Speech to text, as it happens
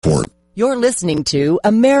You're listening to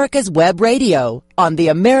America's Web Radio on the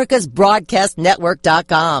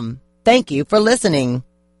AmericasBroadcastNetwork.com. Thank you for listening.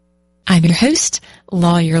 I'm your host,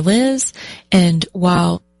 Lawyer Liz, and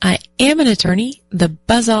while I am an attorney, the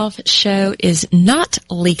Buzz Off Show is not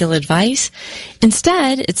legal advice.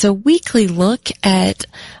 Instead, it's a weekly look at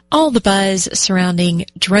all the buzz surrounding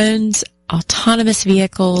drones, autonomous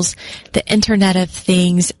vehicles, the Internet of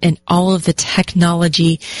Things, and all of the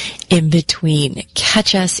technology in between.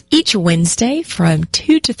 Catch us each Wednesday from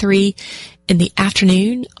 2 to 3 in the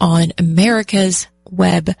afternoon on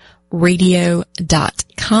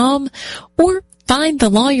americaswebradio.com, or find the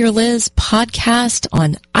Lawyer Liz podcast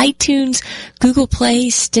on iTunes, Google Play,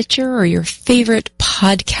 Stitcher, or your favorite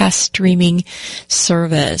podcast streaming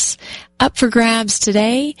service. Up for grabs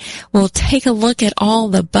today, we'll take a look at all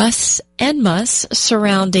the buzz and muss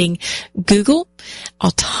surrounding Google,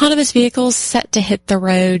 autonomous vehicles set to hit the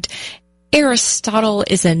road, Aristotle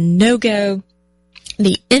is a no-go,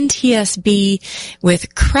 the NTSB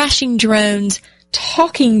with crashing drones,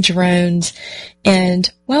 talking drones, and,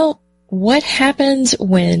 well, what happens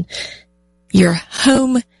when your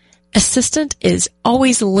home assistant is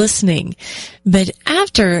always listening. But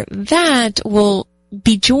after that, we'll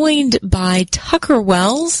be joined by Tucker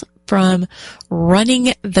Wells from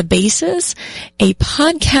Running the Bases, a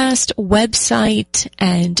podcast website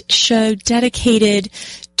and show dedicated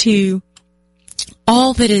to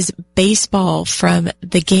all that is baseball, from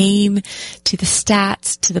the game to the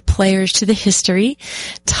stats to the players to the history.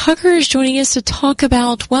 Tucker is joining us to talk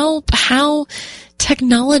about, well, how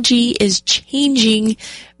technology is changing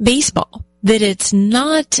baseball. That it's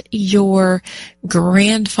not your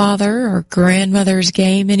grandfather or grandmother's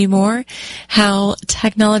game anymore, how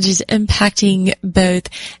technology is impacting both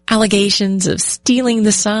allegations of stealing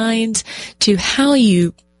the signs to how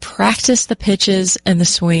you practice the pitches and the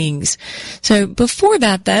swings. So before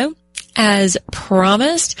that, though, as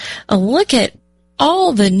promised, a look at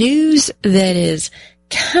all the news that is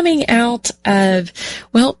coming out of,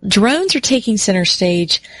 well, drones are taking center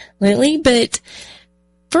stage lately, but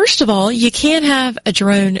first of all, you can't have a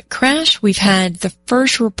drone crash. We've had the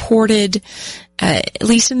first reported, at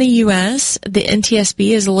least in the U.S., the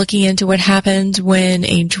NTSB is looking into what happens when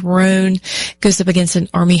a drone goes up against an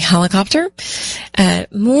Army helicopter.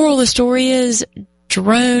 Moral of the story is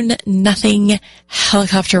drone nothing,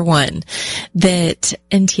 helicopter one. That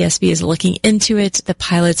NTSB is looking into it. The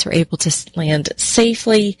pilots are able to land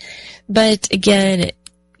safely. But again,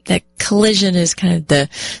 that collision is kind of the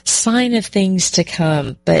sign of things to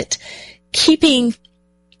come. But keeping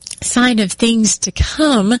sign of things to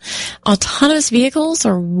come, autonomous vehicles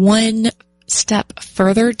are one step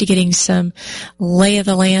further to getting some lay of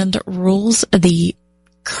the land rules. The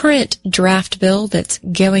current draft bill that's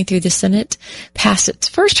going through the Senate passed its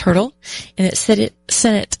first hurdle, and the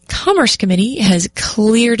Senate Commerce Committee has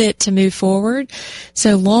cleared it to move forward.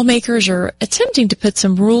 So lawmakers are attempting to put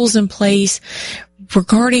some rules in place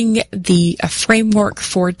regarding the framework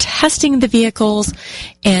for testing the vehicles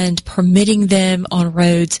and permitting them on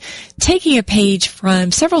roads, taking a page from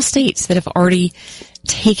several states that have already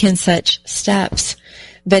taken such steps.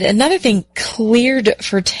 But another thing cleared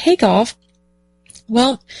for takeoff,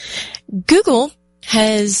 well, Google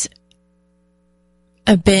has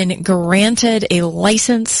been granted a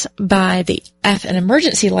license by an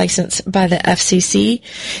emergency license by the FCC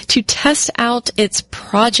to test out its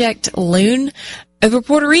Project Loon over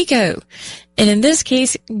Puerto Rico. And in this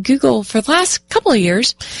case, Google, for the last couple of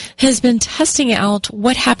years, has been testing out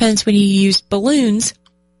what happens when you use balloons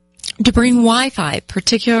to bring Wi-Fi,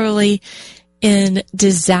 particularly in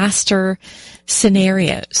disaster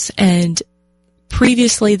scenarios. And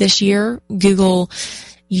previously this year, Google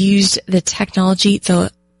used the technology,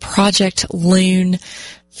 the Project Loon,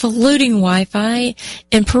 floating Wi-Fi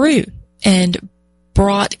in Peru, and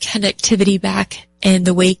brought connectivity back in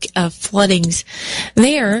the wake of floodings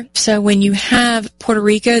there. So when you have Puerto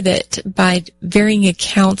Rico that, by varying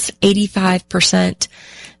accounts, 85%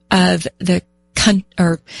 of the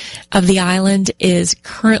island is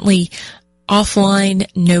currently offline,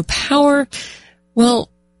 no power.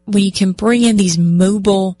 Well, when you can bring in these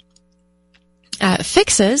mobile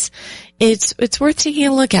fixes, it's worth taking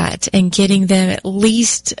a look at and getting them at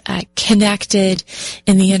least connected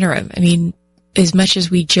in the interim. I mean, as much as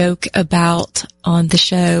we joke about on the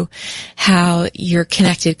show how your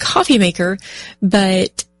connected coffee maker,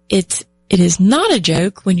 but it is not a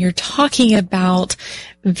joke when you're talking about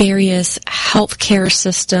various healthcare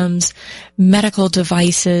systems, medical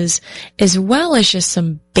devices, as well as just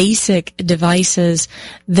some basic devices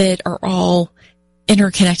that are all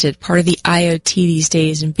interconnected, part of the IoT these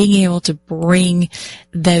days, and being able to bring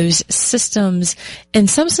those systems and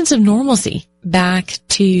some sense of normalcy back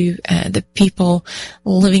to the people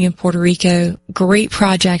living in Puerto Rico. Great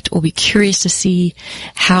project. We'll be curious to see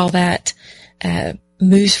how that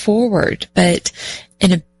moves forward. But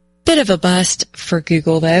in a bit of a bust for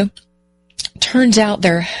Google, though, turns out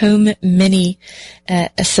their Home Mini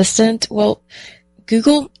assistant, well,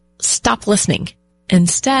 Google stopped listening.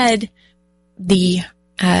 Instead, the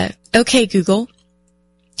OK Google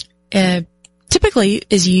typically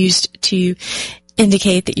is used to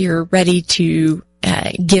indicate that you're ready to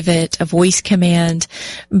give it a voice command.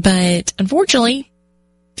 But unfortunately,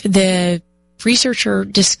 the researcher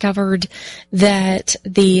discovered that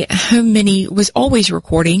the Home Mini was always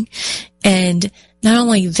recording, and not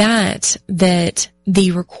only that, that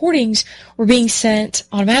the recordings were being sent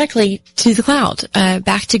automatically to the cloud,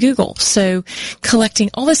 back to Google. So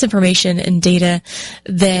collecting all this information and data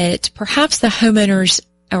that perhaps the homeowners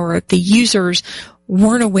or the users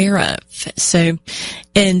weren't aware of. So,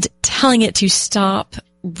 and telling it to stop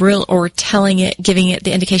or telling it, giving it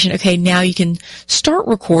the indication, okay, now you can start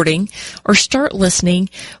recording or start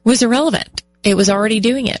listening, was irrelevant. It was already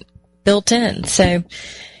doing it, built in. So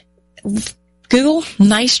Google,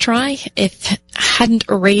 nice try. If hadn't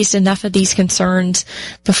raised enough of these concerns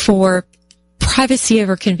before, privacy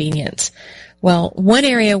over convenience. Well, one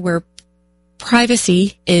area where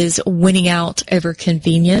privacy is winning out over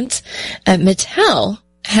convenience, Mattel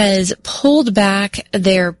has pulled back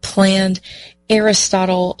their planned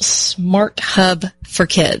Aristotle Smart Hub for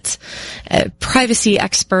kids. Privacy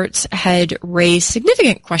experts had raised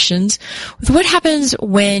significant questions with what happens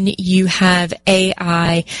when you have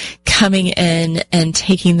AI coming in and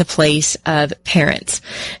taking the place of parents.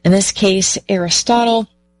 In this case, Aristotle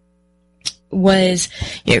was,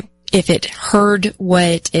 if it heard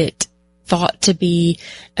what it thought to be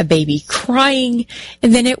a baby crying,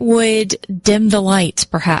 and then it would dim the lights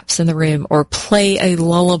perhaps in the room or play a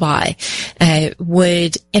lullaby,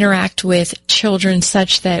 would interact with children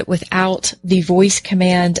such that without the voice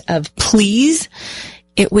command of please,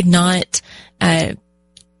 it would not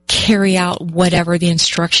carry out whatever the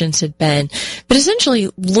instructions had been. But essentially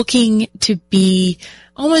looking to be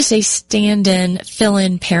almost a stand-in,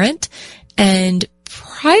 fill-in parent. And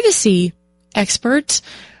privacy experts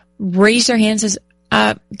raise their hands as,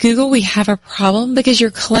 Google, we have a problem because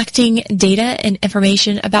you're collecting data and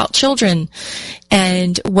information about children,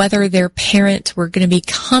 and whether their parents were going to be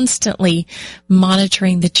constantly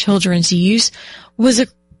monitoring the children's use was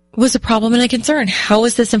a problem and a concern. How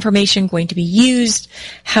is this information going to be used?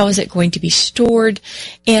 How is it going to be stored?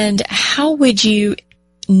 And how would you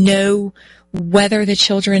know whether the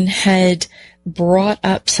children had brought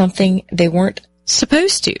up something they weren't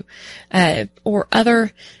supposed to, or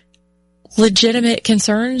other legitimate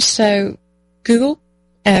concerns? So Google,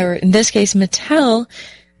 or in this case Mattel,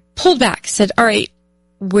 pulled back, said, all right,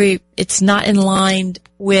 it's not in line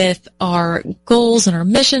with our goals and our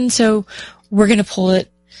mission, so we're going to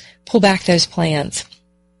pull back those plans.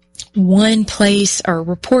 One place, or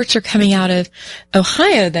reports are coming out of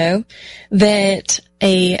Ohio, though, that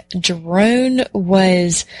a drone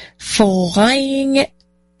was flying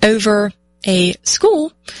over a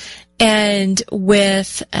school, and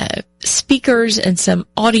with speakers and some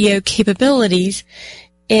audio capabilities,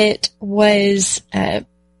 it was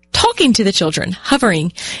talking to the children,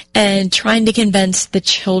 hovering, and trying to convince the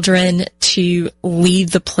children to leave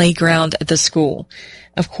the playground at the school.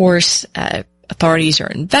 Of course, authorities are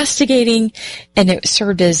investigating, and it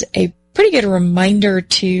served as a pretty good reminder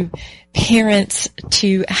to parents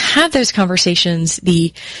to have those conversations,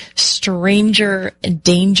 the stranger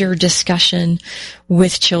danger discussion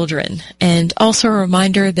with children. And also a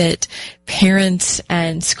reminder that parents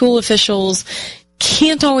and school officials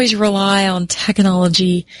can't always rely on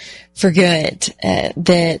technology for good,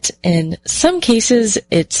 that in some cases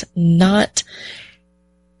it's not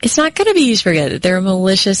going to be used for good, that there are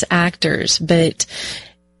malicious actors, but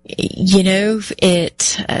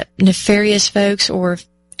nefarious folks or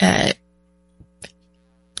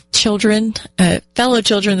children, fellow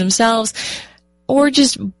children themselves, or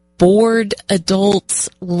just bored adults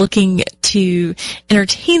looking to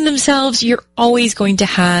entertain themselves, you're always going to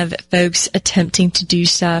have folks attempting to do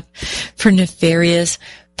stuff for nefarious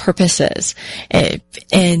purposes.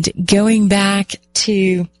 And going back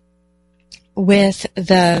to with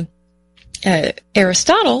the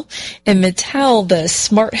Aristotle and Mattel, the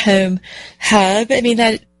smart home hub,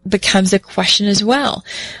 that becomes a question as well.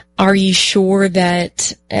 Are you sure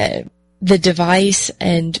that the device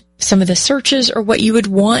and some of the searches or what you would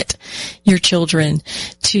want your children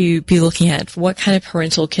to be looking at, what kind of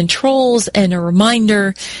parental controls, and a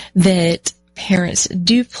reminder that parents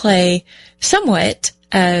do play somewhat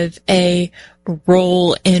of a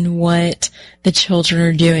role in what the children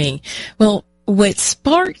are doing. Well, what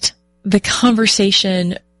sparked the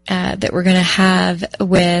conversation that we're going to have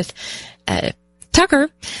with Tucker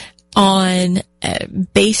on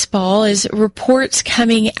baseball is reports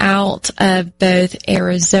coming out of both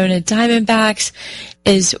Arizona Diamondbacks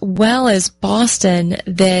as well as Boston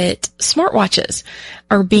that smartwatches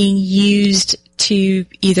are being used to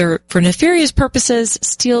either for nefarious purposes,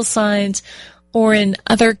 steal signs, or in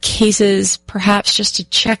other cases, perhaps just to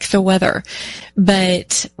check the weather.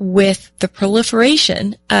 But with the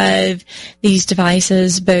proliferation of these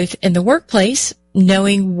devices, both in the workplace,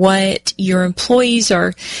 knowing what your employees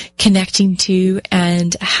are connecting to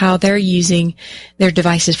and how they're using their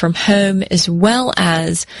devices from home, as well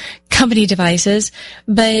as company devices.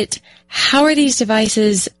 But how are these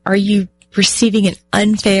devices, are you receiving an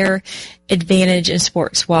unfair advantage in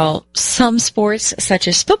sports? While some sports, such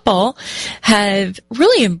as football, have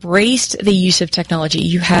really embraced the use of technology.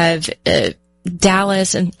 You have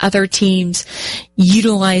Dallas and other teams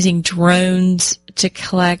utilizing drones to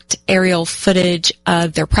collect aerial footage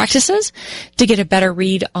of their practices to get a better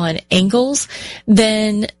read on angles.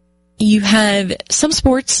 Then you have some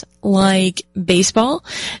sports like baseball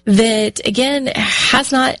that, again,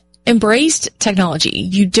 has not embraced technology.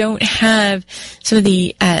 You don't have some of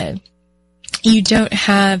the, you don't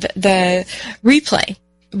have the replay.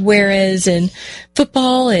 Whereas in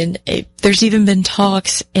football, and there's even been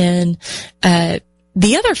talks in the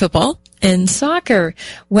other football and soccer,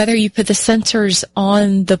 whether you put the sensors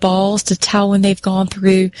on the balls to tell when they've gone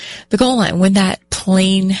through the goal line, when that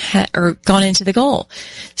plane or gone into the goal.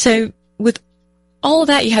 So with all of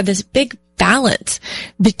that, you have this big balance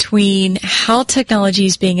between how technology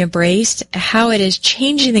is being embraced, how it is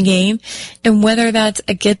changing the game, and whether that's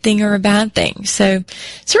a good thing or a bad thing. So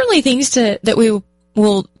certainly things that we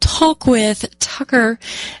will talk with Tucker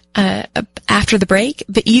after the break,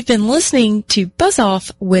 but you've been listening to Buzz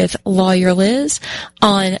Off with Lawyer Liz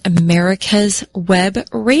on America's Web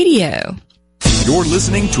Radio. You're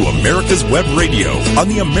listening to America's Web Radio on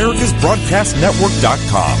the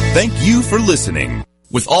AmericasBroadcastNetwork.com. Thank you for listening.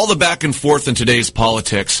 With all the back and forth in today's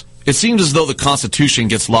politics, it seems as though the Constitution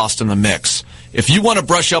gets lost in the mix. If you want to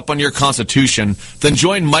brush up on your Constitution, then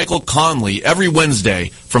join Michael Conley every Wednesday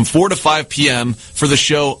from 4 to 5 p.m. for the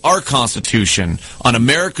show Our Constitution on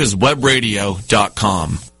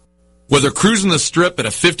AmericasWebRadio.com. Whether cruising the Strip at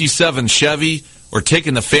a 57 Chevy or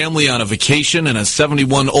taking the family on a vacation in a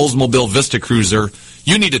 71 Oldsmobile Vista Cruiser,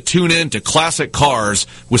 you need to tune in to Classic Cars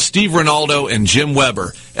with Steve Ronaldo and Jim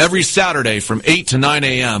Weber every Saturday from 8 to 9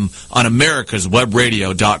 a.m. on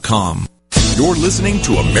AmericasWebRadio.com. You're listening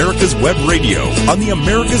to America's Web Radio on the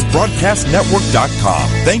AmericasBroadcastNetwork.com.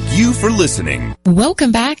 Thank you for listening.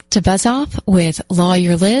 Welcome back to Buzz Off with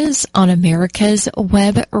Lawyer Liz on America's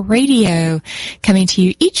Web Radio, coming to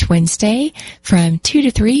you each Wednesday from 2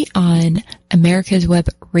 to 3 on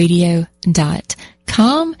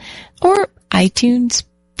AmericasWebRadio.com or iTunes'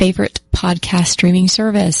 favorite podcast streaming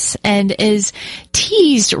service. And as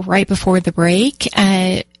teased right before the break,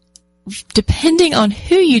 depending on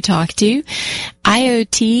who you talk to,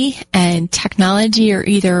 IoT and technology are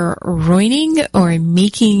either ruining or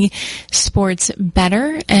making sports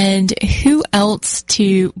better. And who else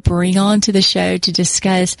to bring on to the show to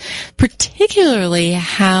discuss particularly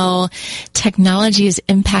how technology is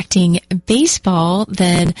impacting baseball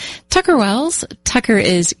than Tucker Wells. Tucker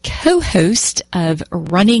is co-host of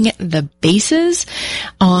Running the Bases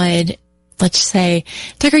on, let's say,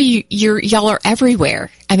 Tucker, y'all are everywhere.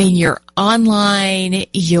 I mean, you're online,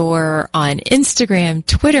 you're on Instagram,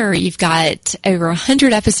 Twitter, you've got over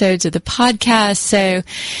 100 episodes of the podcast. So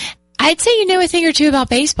I'd say you know a thing or two about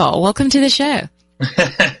baseball. Welcome to the show.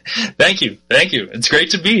 Thank you. It's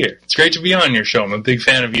great to be here. It's great to be on your show. I'm a big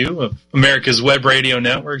fan of you, of America's Web Radio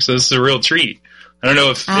Network, so this is a real treat. I don't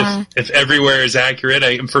know if everywhere is accurate.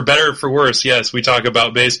 For better or for worse, yes, we talk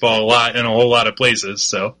about baseball a lot in a whole lot of places,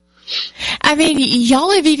 so. I mean,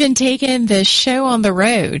 y'all have even taken the show on the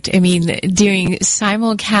road. I mean, doing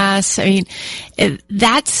simulcasts. I mean,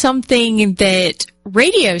 that's something that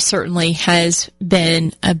radio certainly has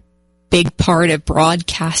been a big part of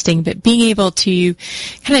broadcasting, but being able to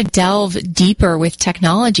kind of delve deeper with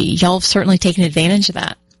technology, y'all have certainly taken advantage of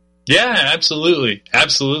that. Yeah, absolutely.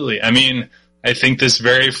 I mean, I think this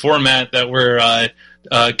very format that we're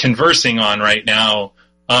conversing on right now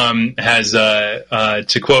has,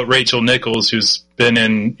 to quote Rachel Nichols, who's been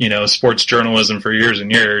in, sports journalism for years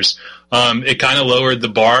and years, It kind of lowered the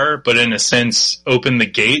bar, but in a sense opened the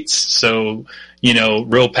gates. So,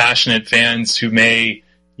 real passionate fans who may,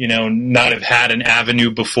 not have had an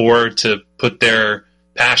avenue before to put their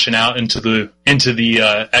passion out into the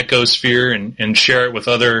ecosphere and share it with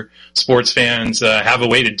other sports fans, have a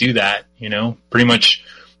way to do that. Pretty much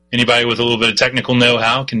anybody with a little bit of technical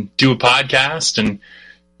know-how can do a podcast and,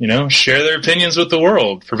 share their opinions with the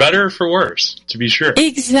world, for better or for worse, to be sure.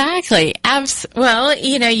 Exactly. Well,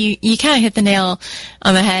 you kind of hit the nail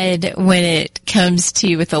on the head when it comes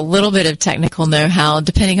to, with a little bit of technical know-how,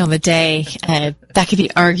 depending on the day, that could be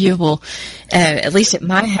arguable, at least at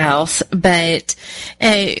my house, but,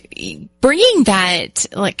 bringing that,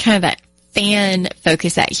 like, kind of that fan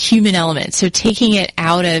focus, that human element, so taking it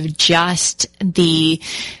out of just the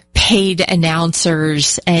paid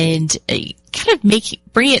announcers and kind of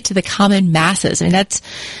bring it to the common masses. I mean, that's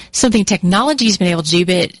something technology's been able to do,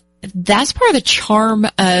 but that's part of the charm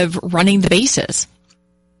of running the bases.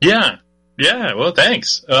 Yeah. Well,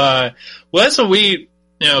 thanks. Well, that's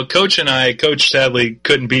what Coach sadly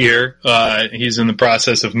couldn't be here. He's in the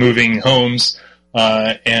process of moving homes.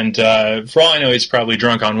 And for all I know, he's probably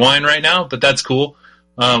drunk on wine right now, but that's cool.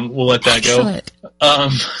 We'll let that go.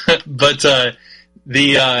 But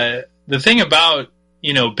the thing about,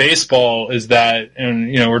 baseball is that,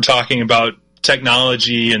 and, we're talking about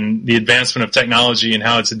technology and the advancement of technology and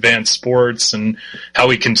how it's advanced sports and how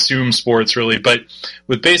we consume sports, really. But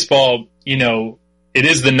with baseball, it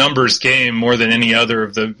is the numbers game more than any other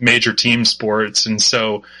of the major team sports. And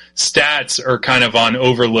so stats are kind of on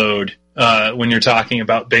overload when you're talking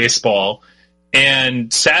about baseball.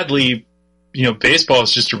 And sadly, baseball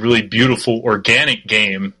is just a really beautiful organic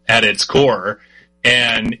game at its core.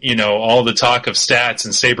 And, all the talk of stats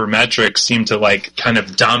and sabermetrics seem to kind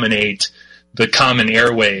of dominate the common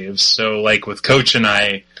airwaves. So with Coach and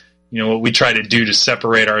I, what we try to do to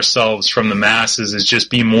separate ourselves from the masses is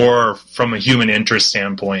just be more from a human interest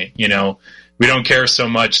standpoint. We don't care so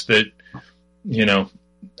much that,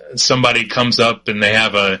 somebody comes up and they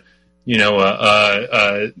have a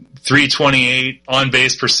 328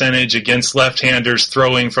 on-base percentage against left-handers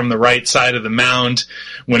throwing from the right side of the mound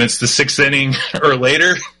when it's the sixth inning or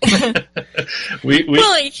later. we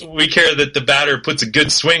care that the batter puts a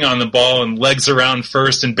good swing on the ball and legs around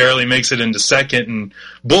first and barely makes it into second. And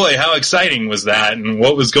boy, how exciting was that? And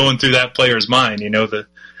what was going through that player's mind? The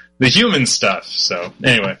human stuff. So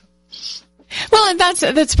anyway. Well, and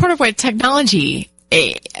that's part of what technology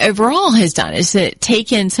overall has done, is that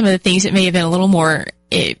taken some of the things that may have been a little more,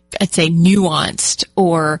 I'd say, nuanced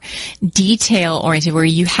or detail oriented, where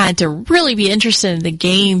you had to really be interested in the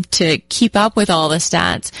game to keep up with all the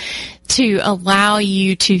stats, to allow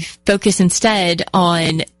you to focus instead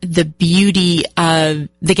on the beauty of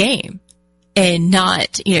the game and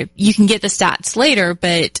not, you can get the stats later,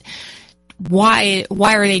 but why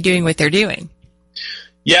are they doing what they're doing?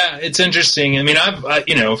 Yeah, it's interesting. I mean,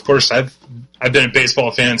 of course I've been a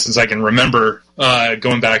baseball fan since I can remember,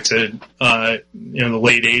 going back to, the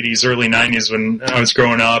late 80s, early 90s when I was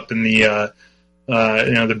growing up, and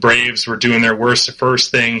the Braves were doing their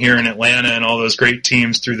first thing here in Atlanta and all those great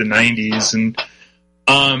teams through the 90s. And,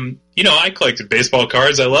 I collected baseball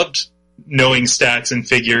cards. I loved knowing stats and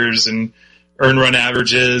figures and earned run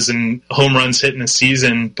averages and home runs hit in a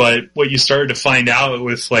season. But what you started to find out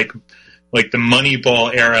with like the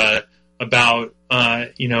Moneyball era about,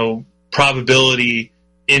 probability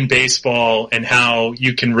in baseball and how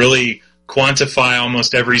you can really quantify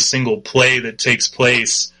almost every single play that takes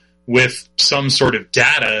place with some sort of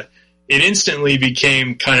data, it instantly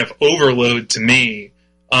became kind of overload to me.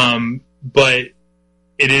 But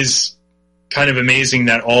it is kind of amazing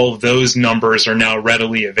that all of those numbers are now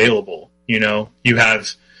readily available. You have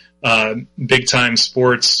big time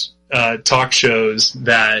sports talk shows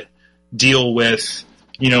that deal with,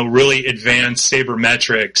 really advanced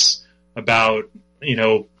sabermetrics about,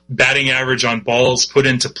 batting average on balls put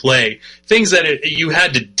into play, things that you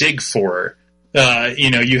had to dig for.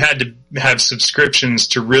 You had to have subscriptions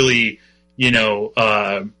to really,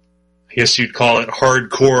 I guess you'd call it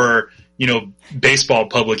hardcore, baseball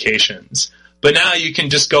publications. But now you can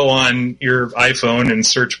just go on your iPhone and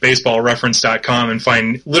search baseballreference.com and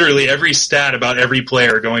find literally every stat about every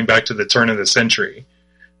player going back to the turn of the century.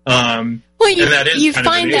 And that is you kind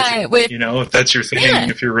find of amazing, that with, if that's your thing,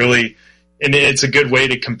 if you're really, and it's a good way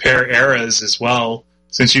to compare eras as well,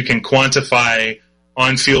 since you can quantify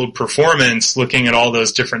on-field performance looking at all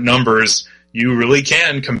those different numbers. You really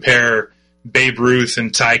can compare Babe Ruth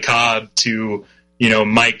and Ty Cobb to,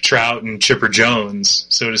 Mike Trout and Chipper Jones,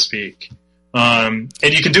 so to speak. And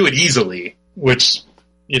you can do it easily, which,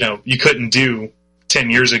 you couldn't do 10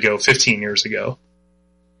 years ago, 15 years ago.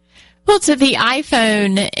 Well, so the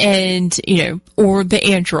iPhone and, or the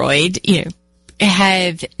Android,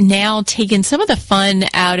 have now taken some of the fun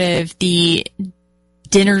out of the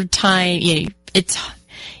dinner time. It's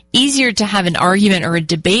easier to have an argument or a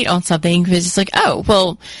debate on something because it's like, oh,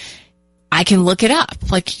 well, I can look it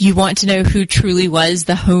up. Like, you want to know who truly was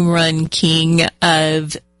the home run king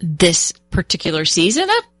of this particular season?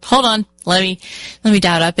 Oh, hold on. Let me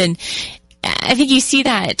dial it up. And I think you see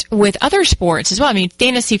that with other sports as well. I mean,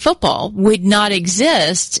 fantasy football would not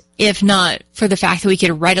exist if not for the fact that we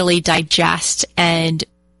could readily digest and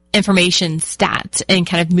information stats and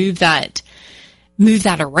kind of move that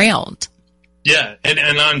around. Yeah. And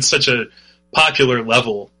on such a popular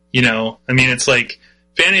level, I mean, it's like,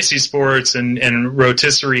 fantasy sports and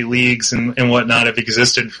rotisserie leagues and whatnot have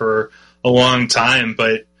existed for a long time,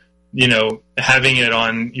 but, having it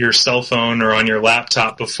on your cell phone or on your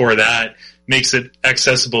laptop before that makes it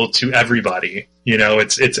accessible to everybody.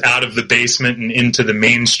 It's out of the basement and into the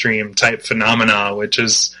mainstream type phenomena, which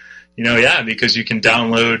is, because you can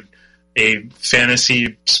download a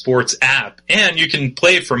fantasy sports app and you can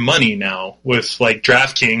play for money now with like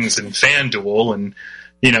DraftKings and FanDuel and,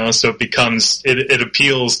 so it becomes, it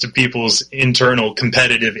appeals to people's internal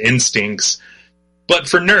competitive instincts, but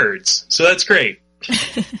for nerds. So that's great.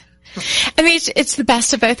 I mean, it's the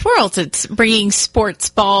best of both worlds. It's bringing sports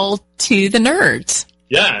ball to the nerds.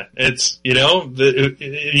 Yeah. It's,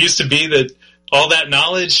 it used to be that all that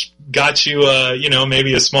knowledge got you,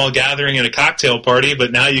 maybe a small gathering at a cocktail party,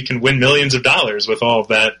 but now you can win millions of dollars with all of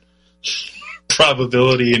that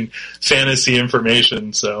probability and fantasy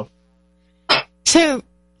information. So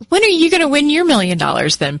when are you going to win your $1 million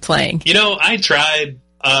then playing? I tried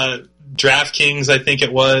DraftKings, I think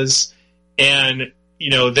it was, and,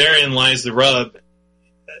 therein lies the rub.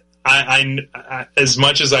 I as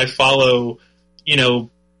much as I follow,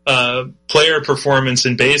 player performance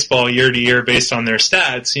in baseball year to year based on their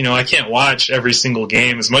stats, I can't watch every single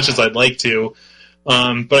game as much as I'd like to,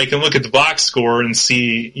 but I can look at the box score and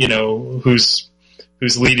see, who's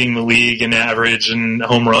leading the league in average and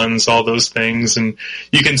home runs, all those things. And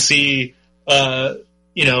you can see, who's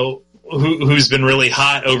been really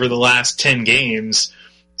hot over the last 10 games.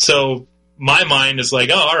 So my mind is like,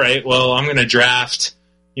 oh, all right, well, I'm going to draft,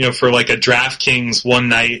 for like a DraftKings one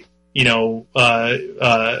night,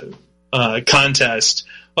 contest.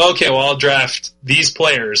 Okay, well, I'll draft these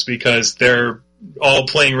players because they're all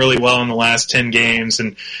playing really well in the last 10 games.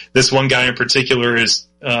 And this one guy in particular is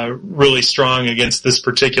really strong against this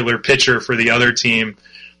particular pitcher for the other team.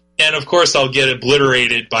 And of course I'll get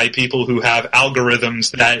obliterated by people who have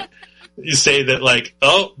algorithms that say that like,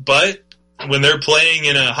 oh, but when they're playing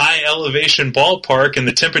in a high elevation ballpark and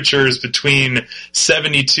the temperature is between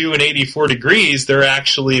 72 and 84 degrees, they're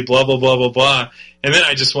actually blah, blah, blah, blah, blah. And then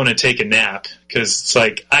I just want to take a nap because it's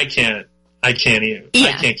like, I can't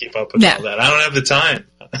keep up with all that. I don't have the time,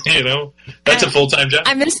 that's a full-time job.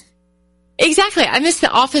 I miss the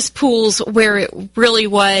office pools where it really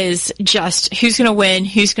was just who's going to win,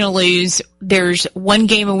 who's going to lose. There's one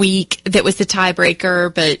game a week that was the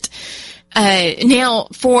tiebreaker, but now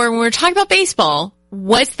when we're talking about baseball,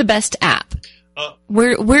 what's the best app?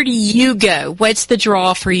 Where do you go? What's the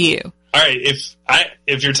draw for you? All right,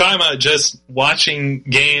 if you're talking about just watching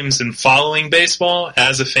games and following baseball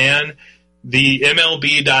as a fan, the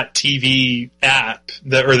MLB.TV app,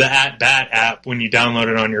 or the At-Bat app when you download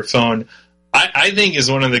it on your phone, I think is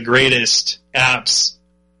one of the greatest apps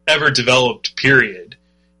ever developed, period.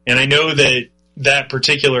 And I know that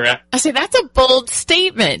particular app... I say that's a bold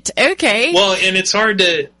statement. Okay. Well, and it's hard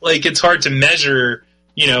to measure,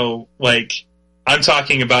 I'm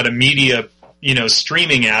talking about a media,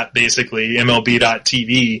 streaming app, basically,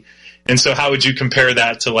 MLB.TV. And so how would you compare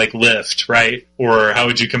that to like Lyft, right? Or how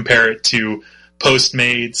would you compare it to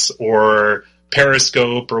Postmates or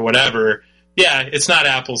Periscope or whatever? Yeah, it's not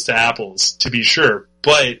apples to apples, to be sure.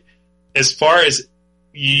 But as far as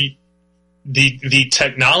the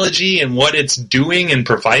technology and what it's doing and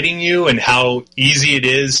providing you and how easy it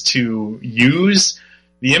is to use,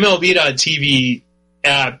 the MLB.TV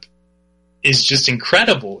app is just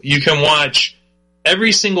incredible. You can watch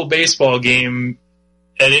every single baseball game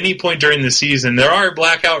at any point during the season. There are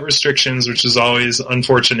blackout restrictions, which is always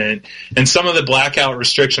unfortunate, and some of the blackout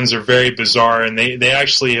restrictions are very bizarre, and they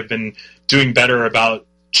actually have been doing better about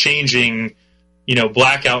changing,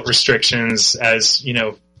 blackout restrictions as,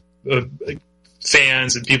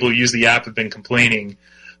 fans and people who use the app have been complaining.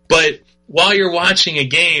 But while you're watching a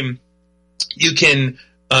game, you can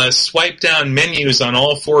swipe down menus on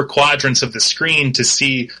all 4 quadrants of the screen to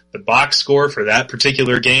see the box score for that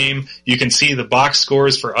particular game. You can see the box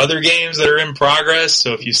scores for other games that are in progress.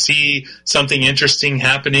 So if you see something interesting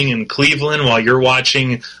happening in Cleveland while you're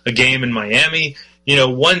watching a game in Miami,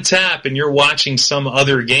 one tap and you're watching some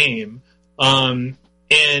other game.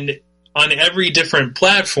 And on every different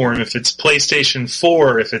platform, if it's PlayStation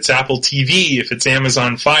 4, if it's Apple TV, if it's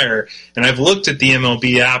Amazon Fire, and I've looked at the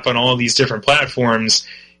MLB app on all these different platforms,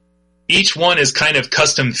 each one is kind of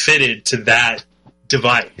custom fitted to that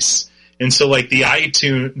device. And so like the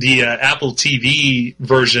Apple TV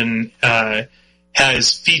version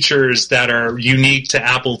has features that are unique to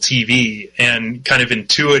Apple TV and kind of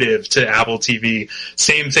intuitive to Apple TV.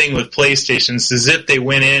 Same thing with PlayStation. It's as if they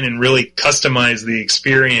went in and really customized the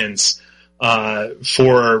experience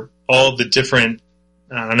for all the different,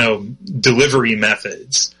 delivery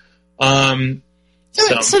methods.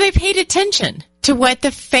 So they paid attention to what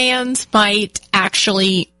the fans might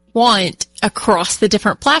actually want across the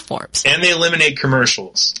different platforms. And they eliminate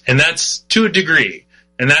commercials. And that's to a degree.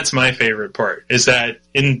 And that's my favorite part, is that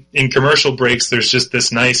in commercial breaks, there's just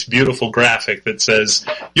this nice, beautiful graphic that says,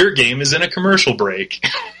 your game is in a commercial break.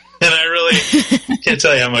 And I really can't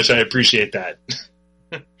tell you how much I appreciate that.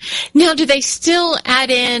 Now, do they still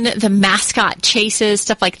add in the mascot chases,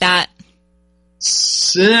 stuff like that?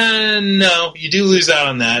 No, you do lose out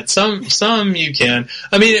on that. Some you can.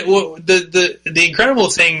 I mean, the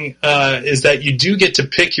incredible thing is that you do get to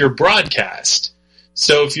pick your broadcast.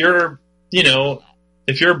 So if you're a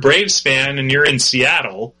Braves fan and you're in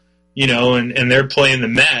Seattle, and they're playing the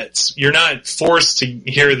Mets, you're not forced to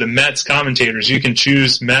hear the Mets commentators. You can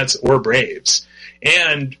choose Mets or Braves.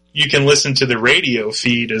 And you can listen to the radio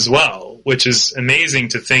feed as well, which is amazing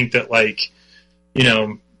to think that,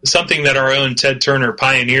 something that our own Ted Turner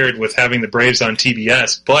pioneered with having the Braves on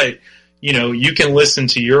TBS. But, you can listen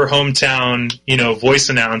to your hometown, voice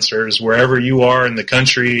announcers wherever you are in the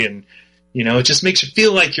country, and it just makes you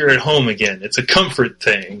feel like you're at home again. It's a comfort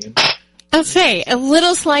thing. I'll say, a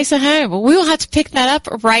little slice of home. We will have to pick that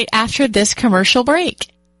up right after this commercial break.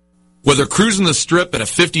 Whether cruising the strip in a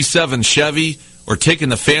 57 Chevy or taking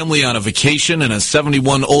the family on a vacation in a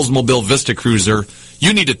 71 Oldsmobile Vista Cruiser,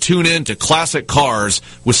 you need to tune in to Classic Cars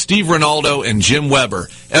with Steve Ronaldo and Jim Weber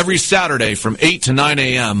every Saturday from 8 to 9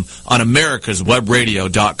 a.m. on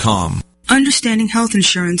americaswebradio.com. Understanding health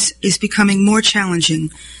insurance is becoming more challenging.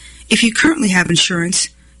 If you currently have insurance,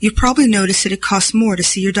 you've probably noticed that it costs more to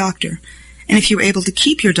see your doctor. And if you're able to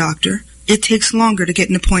keep your doctor, it takes longer to get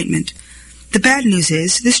an appointment. The bad news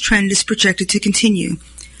is this trend is projected to continue.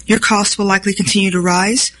 Your costs will likely continue to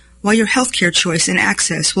rise, while your healthcare choice and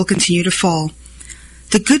access will continue to fall.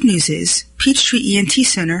 The good news is Peachtree ENT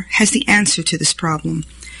Center has the answer to this problem.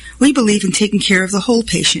 We believe in taking care of the whole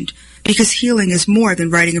patient because healing is more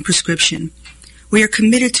than writing a prescription. We are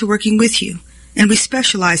committed to working with you, and we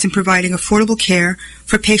specialize in providing affordable care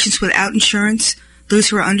for patients without insurance, those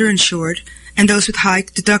who are underinsured, and those with high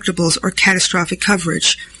deductibles or catastrophic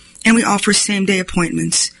coverage. And we offer same-day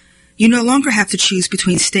appointments. You no longer have to choose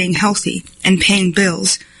between staying healthy and paying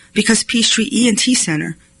bills because Peachtree ENT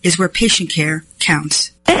Center is where patient care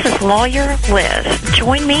counts. This is Lawyer Liz.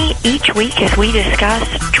 Join me each week as we discuss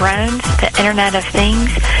drones, the Internet of Things,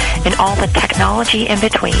 and all the technology in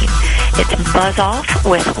between. It's Buzz Off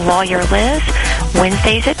with Lawyer Liz,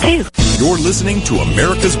 Wednesdays at 2. You're listening to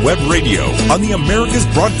America's Web Radio on the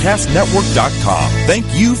AmericasBroadcastNetwork.com. Thank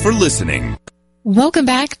you for listening. Welcome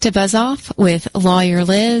back to Buzz Off with Lawyer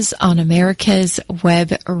Liz on America's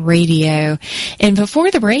Web Radio. And before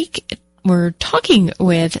the break, we're talking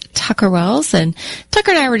with Tucker Wells, and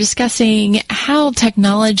Tucker and I were discussing how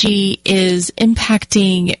technology is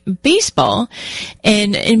impacting baseball.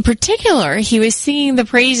 And in particular, he was seeing the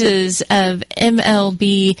praises of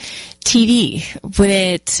MLB TV.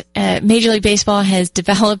 Major League Baseball has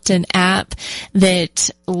developed an app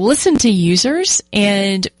that listens to users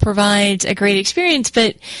and provides a great experience,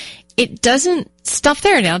 but it doesn't stop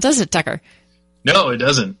there now, does it, Tucker? No, it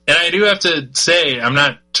doesn't. And I do have to say, I'm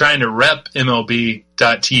not trying to rep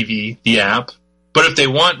MLB.TV, the app, but if they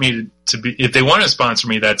want me if they want to sponsor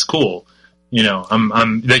me, that's cool.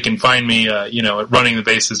 They can find me, at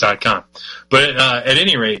runningthebases.com. But at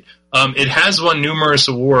any rate, it has won numerous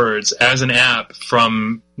awards as an app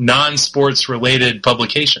from non-sports related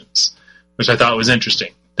publications, which I thought was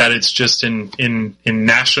interesting. That it's just in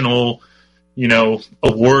national,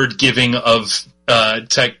 award giving of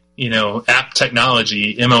tech. App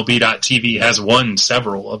technology, MLB.TV has won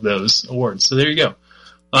several of those awards. So there you go.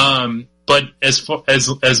 But as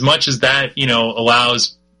much as that,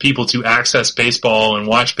 allows people to access baseball and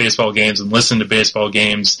watch baseball games and listen to baseball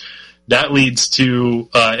games, that leads to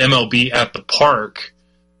MLB at the Park,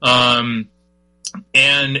 and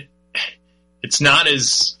it's not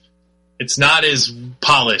as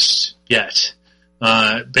polished yet.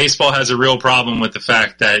 Baseball has a real problem with the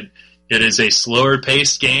fact that it is a slower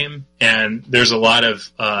paced game, and there's a lot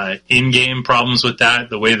of in-game problems with that,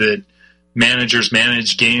 the way that managers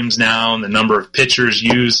manage games now and the number of pitchers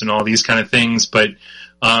used and all these kind of things. But,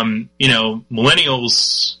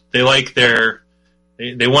 millennials, they like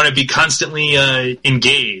they want to be constantly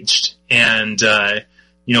engaged, and,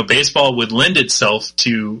 baseball would lend itself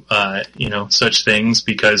to, such things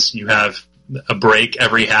because you have a break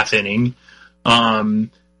every half inning. And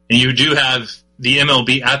you do have the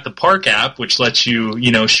MLB at the Park app, which lets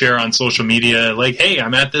you, share on social media, like, hey,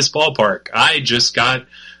 I'm at this ballpark. I just got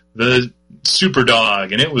the Super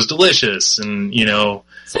Dog and it was delicious. And,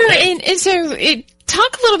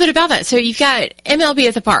 talk a little bit about that. So you've got MLB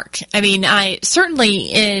at the Park. I mean, certainly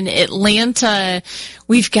in Atlanta,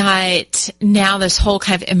 we've got now this whole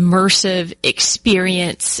kind of immersive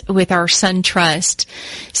experience with our SunTrust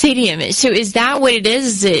Stadium. So is that what it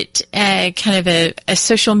is? Is it kind of a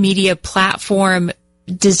social media platform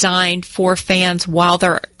designed for fans while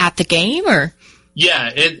they're at the game, or?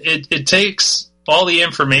 Yeah, it takes all the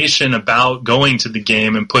information about going to the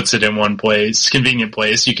game and puts it in one place, convenient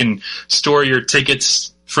place. You can store your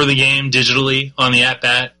tickets for the game digitally on the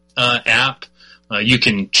At-Bat app. You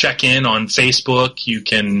can check in on Facebook. You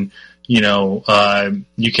can, you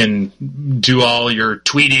can do all your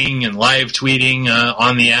tweeting and live tweeting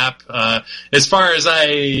on the app. As far as I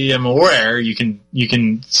am aware, you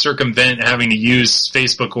can circumvent having to use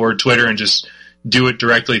Facebook or Twitter and just do it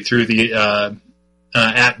directly through the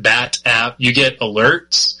At-Bat app. You get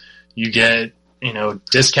alerts, you get,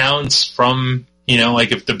 discounts from,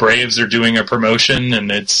 like if the Braves are doing a promotion and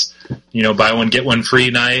it's, buy one, get one free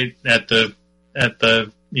night at the,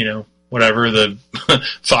 whatever, the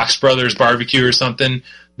Fox Brothers barbecue or something,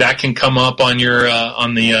 that can come up on your,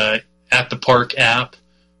 on the, At the Park app.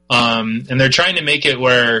 And they're trying to make it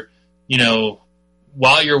where,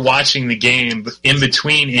 while you're watching the game, in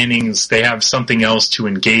between innings, they have something else to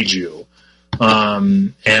engage you.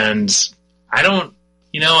 And the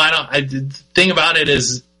thing about it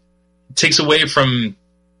is it takes away from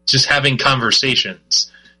just having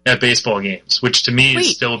conversations at baseball games, which to me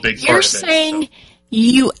is still a big part of it. You're saying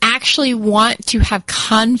you actually want to have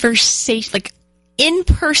conversation, like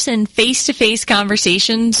in-person, face-to-face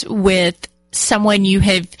conversations with someone you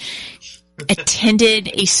have attended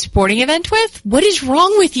a sporting event with? What is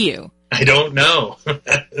wrong with you? I don't know.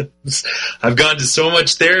 I've gone to so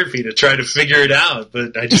much therapy to try to figure it out,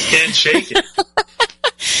 but I just can't shake it.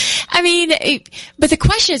 I mean, but the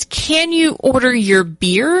question is, can you order your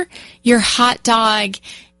beer, your hot dog,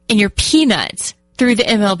 and your peanuts through the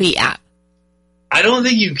MLB app? I don't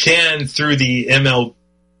think you can through the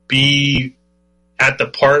MLB at the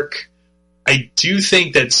Park. I do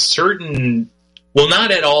think that well,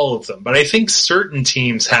 not at all of them, but I think certain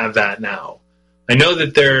teams have that now. I know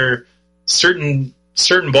that there are certain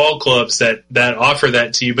ball clubs that offer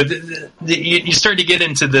that to you, but you start to get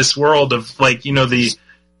into this world of like, the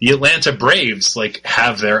Atlanta Braves like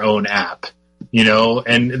have their own app,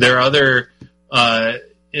 and there are other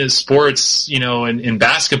sports, in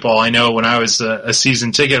basketball. I know when I was a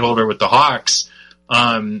season ticket holder with the Hawks,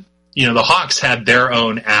 the Hawks had their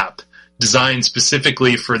own app designed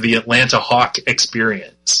specifically for the Atlanta Hawk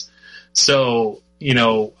experience. So,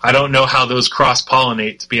 I don't know how those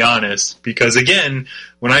cross-pollinate, to be honest, because again,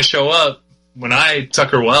 when I show up, when I,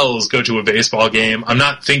 Tucker Wells, go to a baseball game, I'm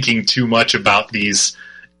not thinking too much about these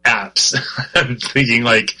apps. I'm thinking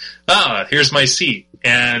like, here's my seat,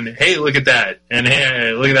 and hey, look at that, and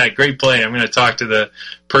hey, look at that great play. I'm going to talk to the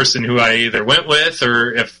person who I either went with,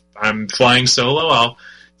 or if I'm flying solo, I'll,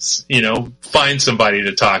 find somebody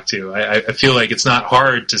to talk to. I feel like it's not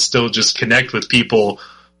hard to still just connect with people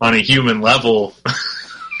on a human level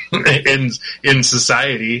in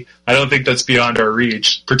society. I don't think that's beyond our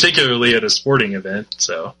reach, particularly at a sporting event.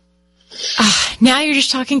 So now you're just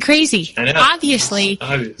talking crazy. I know. Obviously,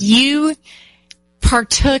 you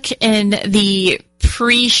partook in the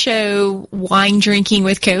pre-show wine drinking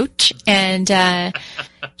with Coach, and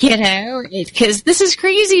because this is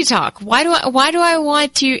crazy talk. Why do I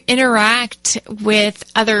want to interact with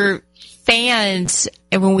other fans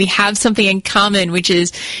and when we have something in common, which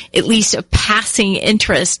is at least a passing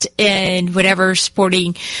interest in whatever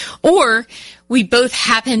sporting, or we both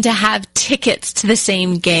happen to have tickets to the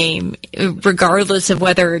same game, regardless of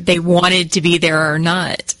whether they wanted to be there or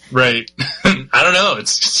not. Right. I don't know.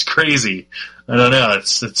 It's crazy. I don't know.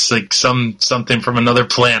 It's like something from another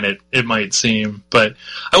planet, it might seem. But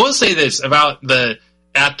I will say this about the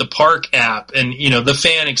at the Park app and, the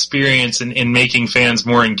fan experience and making fans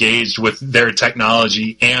more engaged with their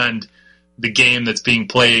technology and the game that's being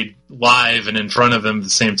played live and in front of them at the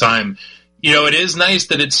same time, it is nice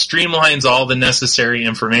that it streamlines all the necessary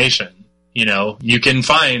information. You can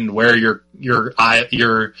find where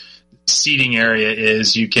your seating area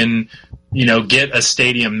is. You can, get a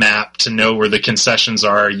stadium map to know where the concessions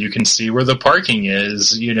are. You can see where the parking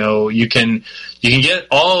is. You can get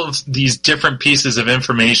all of these different pieces of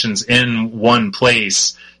information in one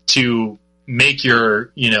place to make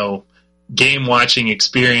your, game watching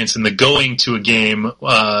experience and the going to a game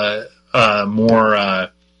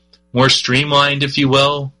more streamlined, if you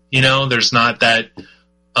will. There's not that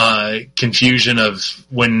confusion of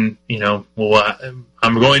when,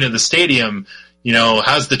 I'm going to the stadium,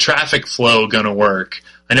 how's the traffic flow going to work?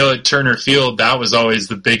 I know at Turner Field, that was always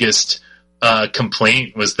the biggest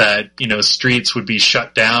complaint, was that, streets would be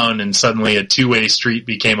shut down and suddenly a two-way street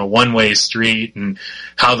became a one-way street, and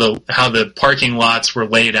how the parking lots were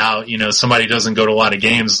laid out. Somebody doesn't go to a lot of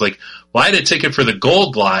games, like, well, I had a ticket for the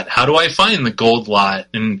gold lot. How do I find the gold lot?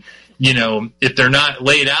 And, if they're not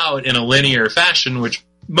laid out in a linear fashion, which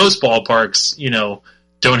most ballparks,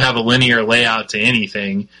 don't have a linear layout to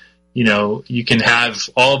anything, you can have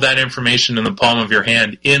all of that information in the palm of your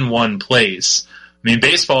hand in one place. I mean,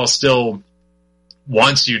 baseball still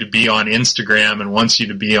wants you to be on Instagram and wants you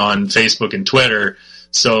to be on Facebook and Twitter,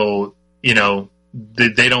 so,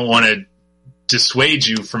 they don't want to dissuade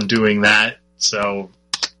you from doing that. So,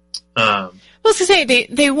 I was going to say,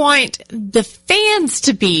 they want the fans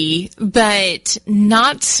to be, but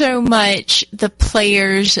not so much the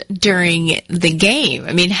players during the game.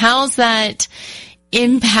 I mean, how's that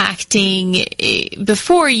impacting?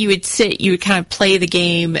 Before you would kind of play the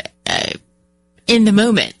game in the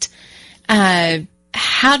moment.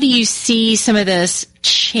 How do you see some of this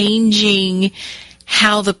changing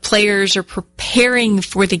how the players are preparing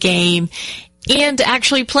for the game and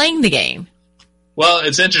actually playing the game? Well,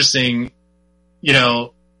 it's interesting.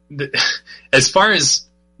 As far as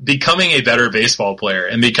becoming a better baseball player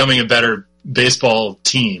and becoming a better baseball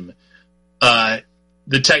team,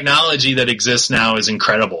 the technology that exists now is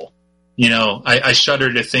incredible. I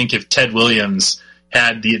shudder to think if Ted Williams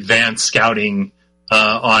had the advanced scouting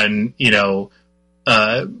on,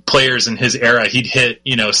 players in his era, he'd hit,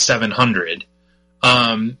 700.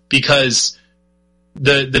 Because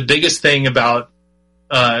the biggest thing about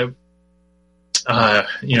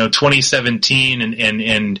 2017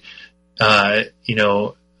 and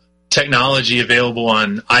technology available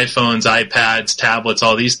on iPhones, iPads, tablets,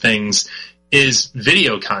 all these things is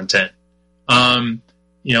video content.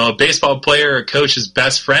 A baseball player or coach's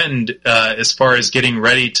best friend as far as getting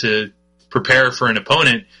ready to prepare for an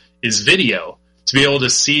opponent is video. To be able to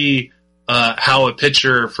see how a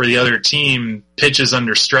pitcher for the other team pitches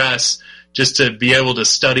under stress, just to be able to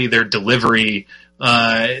study their delivery,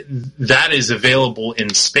 that is available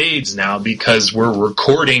in spades now because we're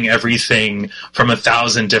recording everything from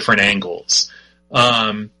 1,000 different angles.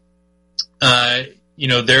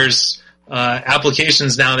 There's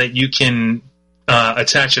applications now that you can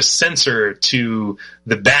attach a sensor to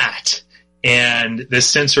the bat, and this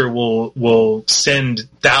sensor will send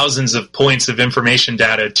thousands of points of information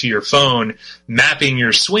data to your phone, mapping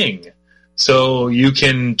your swing. So you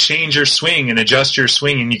can change your swing and adjust your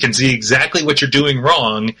swing, and you can see exactly what you're doing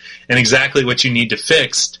wrong and exactly what you need to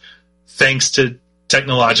fix thanks to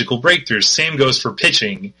technological breakthroughs. Same goes for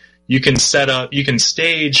pitching. You can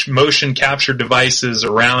stage motion capture devices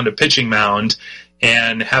around a pitching mound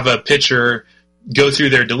and have a pitcher go through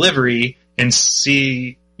their delivery and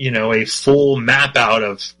see, a full map out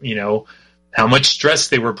of, how much stress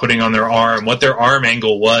they were putting on their arm, what their arm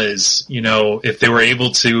angle was, if they were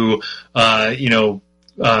able to,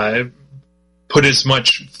 put as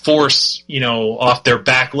much force, off their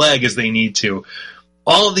back leg as they need to.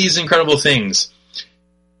 All of these incredible things.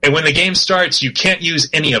 And when the game starts, you can't use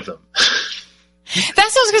any of them. That's what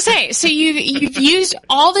I was going to say. So you've used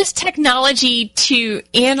all this technology to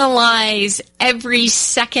analyze every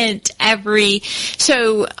second,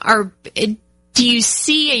 do you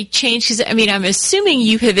see a change? Because, I'm assuming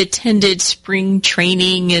you have attended spring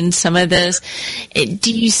training and some of this.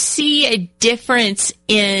 Do you see a difference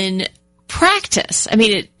in practice?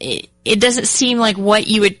 It doesn't seem like what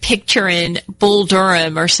you would picture in Bull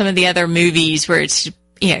Durham or some of the other movies where it's,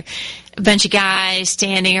 a bunch of guys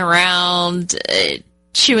standing around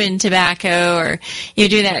chewing tobacco or,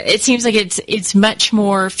 doing that. It seems like it's much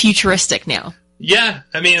more futuristic now. Yeah,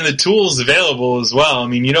 the tools available as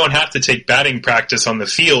well. You don't have to take batting practice on the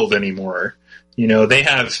field anymore. They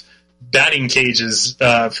have batting cages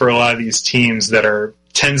for a lot of these teams that are,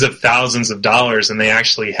 tens of thousands of dollars, and they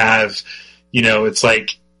actually have, it's like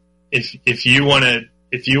if you want to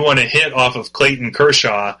hit off of Clayton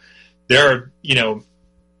Kershaw, there are,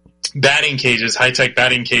 batting cages, high-tech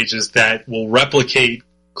batting cages that will replicate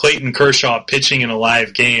Clayton Kershaw pitching in a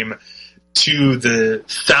live game to the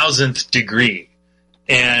 1,000th degree.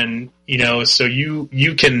 And, so you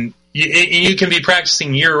can be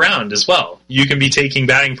practicing year-round as well. You can be taking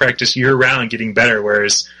batting practice year-round, getting better,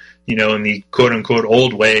 whereas, in the quote-unquote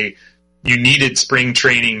old way, you needed spring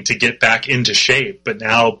training to get back into shape. But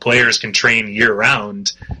now players can train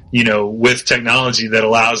year-round, with technology that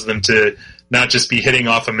allows them to not just be hitting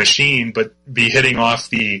off a machine, but be hitting off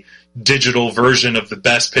the digital version of the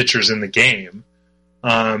best pitchers in the game.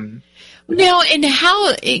 Now, and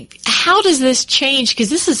how does this change?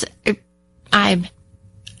 Because I'm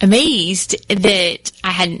amazed that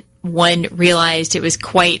I hadn't realized it was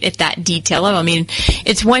quite at that detail level. I mean,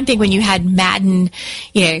 it's one thing when you had Madden,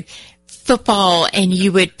 football, and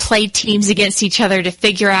you would play teams against each other to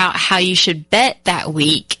figure out how you should bet that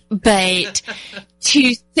week. But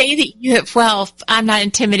to say that you have, I'm not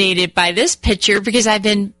intimidated by this pitcher because I've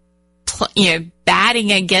been,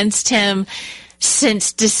 batting against him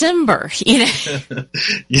since December, Yeah,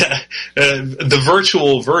 the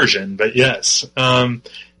virtual version, but yes.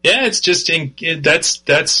 It's just,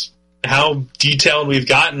 that's how detailed we've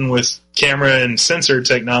gotten with camera and sensor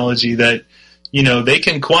technology that, they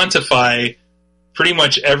can quantify pretty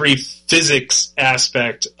much every physics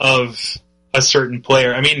aspect of a certain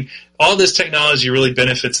player. I mean, all this technology really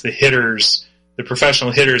benefits the hitters, the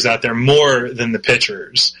professional hitters out there more than the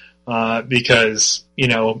pitchers, because,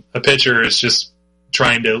 a pitcher is just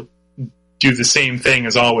trying to do the same thing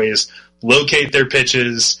as always, locate their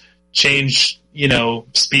pitches, change,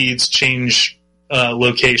 speeds, change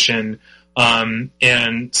location,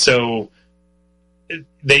 and so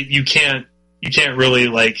you can't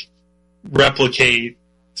really replicate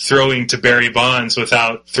throwing to Barry Bonds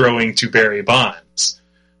without throwing to Barry Bonds.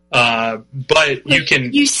 But you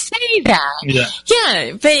can. You say that.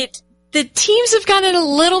 Yeah, but the teams have gotten in a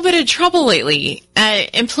little bit of trouble lately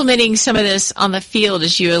implementing some of this on the field,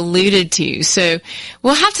 as you alluded to. So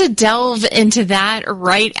we'll have to delve into that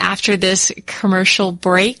right after this commercial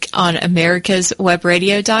break on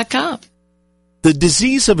americaswebradio.com. The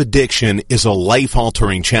disease of addiction is a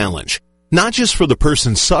life-altering challenge, not just for the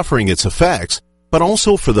person suffering its effects, but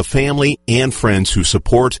also for the family and friends who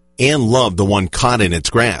support and love the one caught in its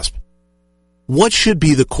grasp. What should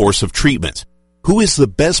be the course of treatment? Who is the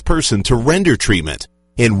best person to render treatment?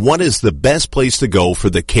 And what is the best place to go for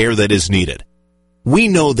the care that is needed? We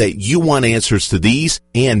know that you want answers to these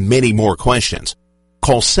and many more questions.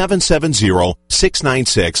 Call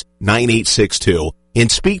 770-696-9862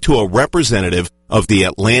 and speak to a representative of the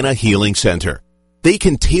Atlanta Healing Center. They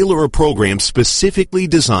can tailor a program specifically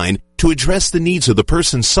designed to address the needs of the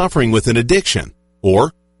person suffering with an addiction,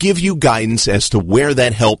 or give you guidance as to where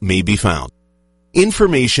that help may be found.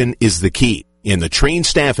 Information is the key, and the trained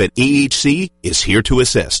staff at AHC is here to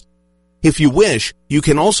assist. If you wish, you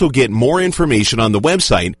can also get more information on the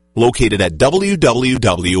website located at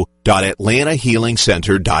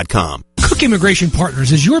www.atlantahealingcenter.com. Cook Immigration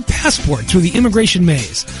Partners is your passport through the immigration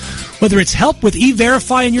maze. Whether it's help with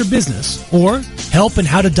E-Verify in your business, or help in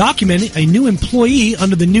how to document a new employee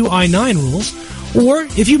under the new I-9 rules, or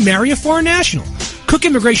if you marry a foreign national, Cook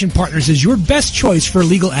Immigration Partners is your best choice for a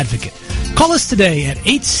legal advocate. Call us today at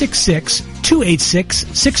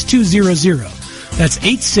 866-286-6200. That's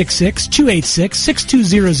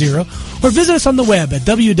 866-286-6200, or visit us on the web at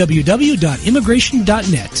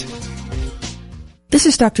www.immigration.net. This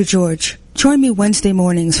is Dr. George. Join me Wednesday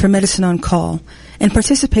mornings for Medicine on Call and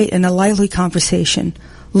participate in a lively conversation.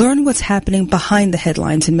 Learn what's happening behind the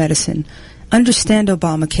headlines in medicine, understand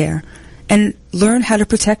Obamacare, and learn how to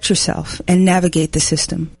protect yourself and navigate the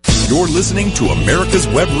system. You're listening to America's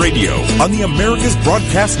Web Radio on the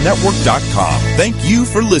AmericasBroadcastNetwork.com. Thank you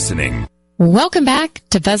for listening. Welcome back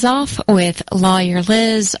to Buzz Off with Lawyer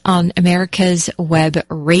Liz on America's Web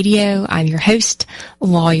Radio. I'm your host,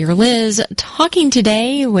 Lawyer Liz, talking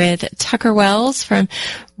today with Tucker Wells from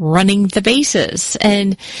Running the Bases.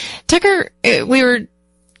 And Tucker, we were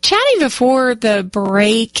chatting before the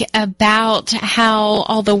break about how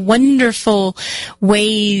all the wonderful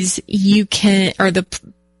ways you can, or the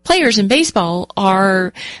players in baseball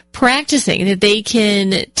are practicing, that they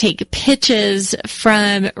can take pitches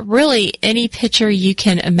from really any pitcher you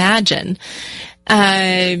can imagine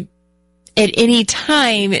at any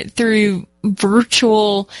time through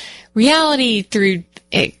virtual reality, through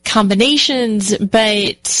combinations,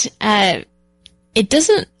 but it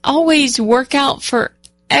doesn't always work out for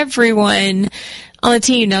everyone on the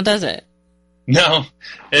team now, does it? No,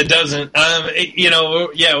 it doesn't. What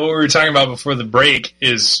we were talking about before the break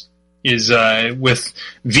is with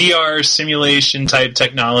VR simulation type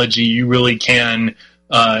technology, you really can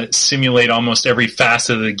simulate almost every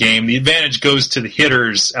facet of the game. The advantage goes to the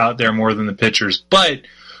hitters out there more than the pitchers, but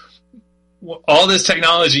all this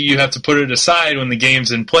technology, you have to put it aside when the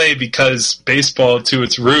game's in play, because baseball, to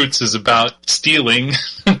its roots, is about stealing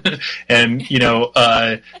and,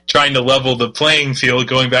 trying to level the playing field.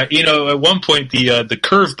 Going back, at one point the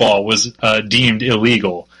curveball was deemed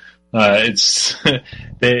illegal. It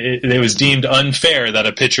was deemed unfair that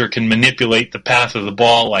a pitcher can manipulate the path of the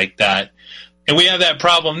ball like that. And we have that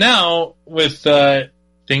problem now with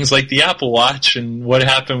things like the Apple Watch and what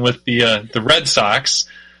happened with the Red Sox.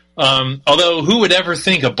 Although, who would ever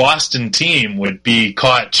think a Boston team would be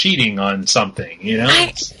caught cheating on something,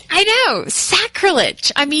 I know.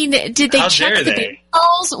 Sacrilege. I mean, did they check the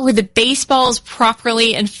baseballs? Were the baseballs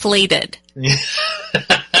properly inflated?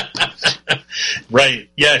 Right.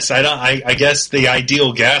 Yes. I guess the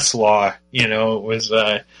ideal gas law, was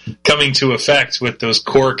coming to effect with those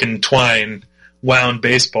cork and twine wound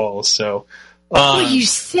baseballs. So. Well, you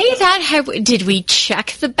say that. Did we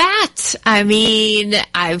check the bat? I mean,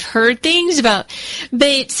 I've heard things about.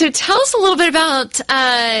 But so tell us a little bit about,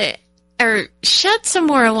 or shed some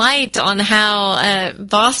more light on how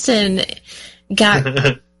Boston got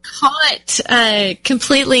caught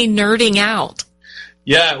completely nerding out.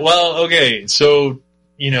 Yeah. Well, okay. So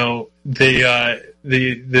the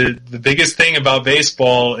biggest thing about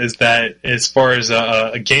baseball is that, as far as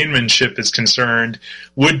a gamemanship is concerned,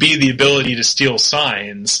 would be the ability to steal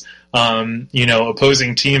signs.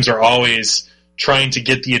 Opposing teams are always trying to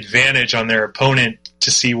get the advantage on their opponent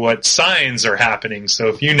to see what signs are happening. So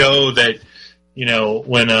if you know that,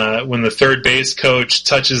 when the third base coach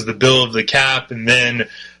touches the bill of the cap and then,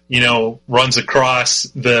 runs across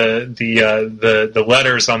the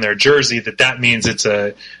letters on their jersey, that means it's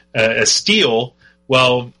a steal.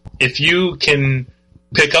 Well, if you can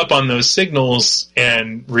pick up on those signals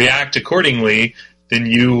and react accordingly, then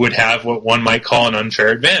you would have what one might call an unfair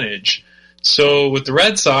advantage. So with the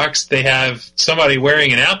Red Sox, they have somebody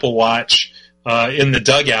wearing an Apple Watch in the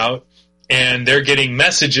dugout, and they're getting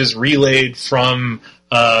messages relayed from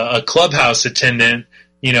a clubhouse attendant,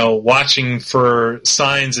 watching for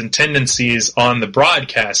signs and tendencies on the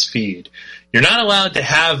broadcast feed. You're not allowed to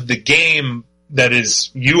have the game that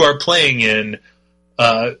you are playing in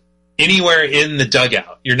anywhere in the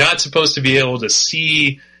dugout. You're not supposed to be able to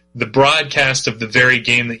see the broadcast of the very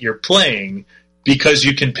game that you're playing, because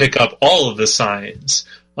you can pick up all of the signs.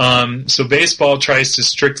 So baseball tries to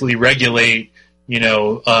strictly regulate, these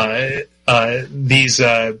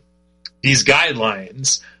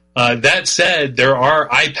guidelines. That said, there are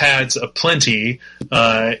iPads aplenty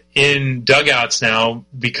in dugouts now,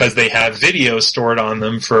 because they have video stored on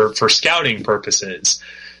them for scouting purposes.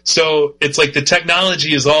 So it's like the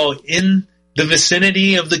technology is all in the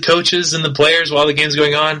vicinity of the coaches and the players while the game's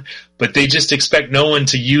going on, but they just expect no one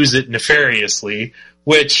to use it nefariously,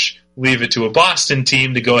 which leave it to a Boston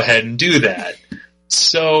team to go ahead and do that.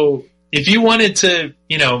 So if you wanted to,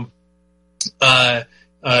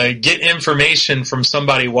 get information from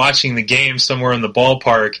somebody watching the game somewhere in the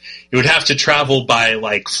ballpark, it would have to travel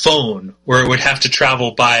by phone, or it would have to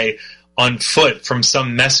travel on foot from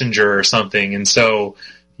some messenger or something. And so,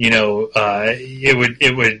 the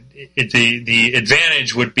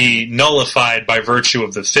advantage would be nullified by virtue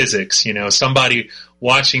of the physics. Somebody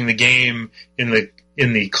watching the game in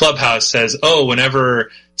the clubhouse says, "Oh, whenever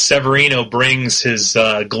Severino brings his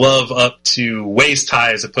glove up to waist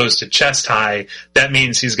high as opposed to chest high, that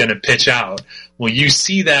means he's going to pitch out." Well, you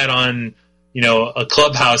see that on, a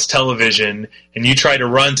clubhouse television, and you try to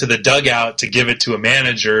run to the dugout to give it to a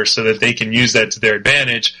manager so that they can use that to their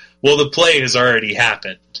advantage. Well, the play has already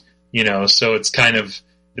happened, so it's kind of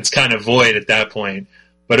void at that point.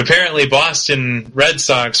 But apparently Boston Red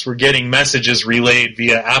Sox were getting messages relayed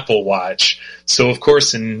via Apple Watch. So, of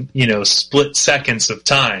course, in, split seconds of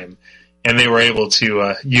time, and they were able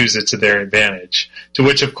to use it to their advantage. To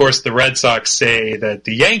which, of course, the Red Sox say that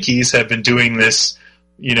the Yankees have been doing this,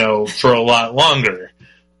 for a lot longer.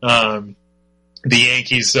 The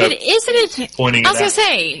Yankees pointing it out. I was going to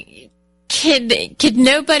say, could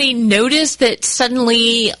nobody notice that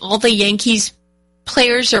suddenly all the Yankees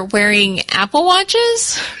players are wearing Apple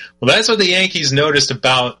Watches? Well, that's what the Yankees noticed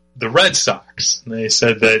about the Red Sox. They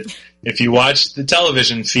said that if you watch the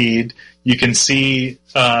television feed, you can see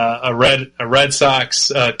a Red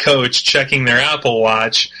Sox coach checking their Apple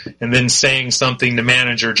Watch and then saying something to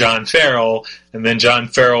manager John Farrell, and then John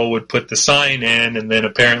Farrell would put the sign in, and then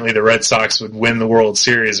apparently the Red Sox would win the World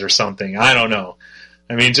Series or something. I don't know.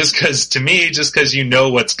 I mean, just because you know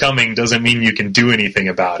what's coming doesn't mean you can do anything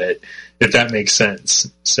about it, if that makes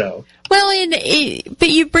sense. So, well, but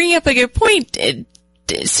you bring up a good point.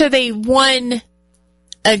 So they won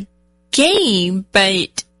a game,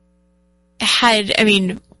 but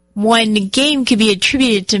one game could be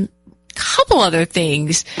attributed to a couple other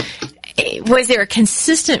things. Was there a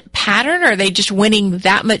consistent pattern, or are they just winning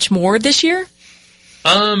that much more this year?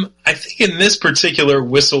 I think in this particular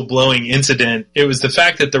whistleblowing incident, it was the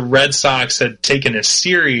fact that the Red Sox had taken a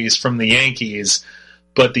series from the Yankees,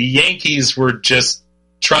 but the Yankees were just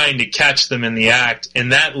trying to catch them in the act,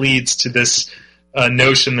 and that leads to this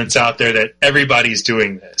notion that's out there that everybody's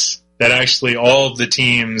doing this, that actually all of the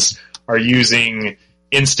teams are using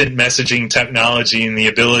instant messaging technology and the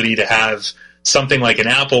ability to have something like an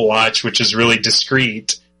Apple Watch, which is really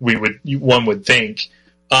discreet, one would think,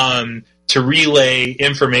 to relay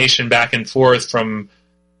information back and forth from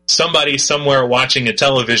somebody somewhere watching a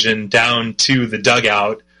television down to the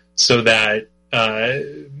dugout, so that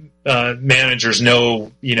managers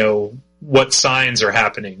know, what signs are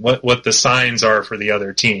happening, what the signs are for the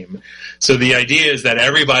other team. So the idea is that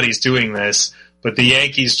everybody's doing this, but the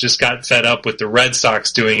Yankees just got fed up with the Red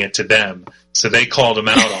Sox doing it to them, so they called them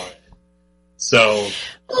out on it. So,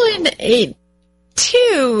 well, and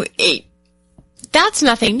that's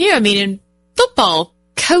nothing new. I mean, in football,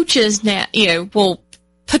 coaches now, will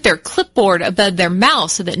put their clipboard above their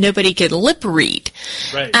mouth so that nobody could lip read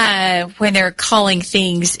when they're calling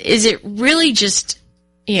things. Is it really just,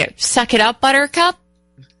 suck it up, Buttercup?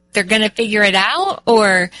 They're going to figure it out,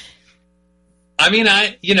 or? I mean,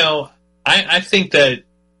 I think that,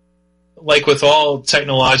 like with all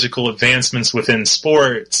technological advancements within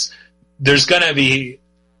sports, there's going to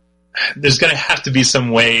have to be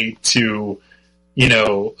some way to,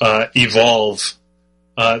 evolve,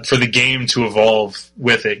 for the game to evolve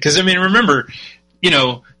with it. Because, I mean, remember,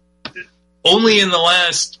 only in the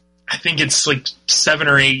last, I think it's like 7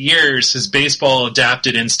 or 8 years has baseball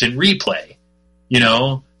adapted instant replay.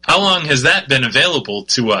 How long has that been available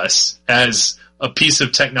to us as a piece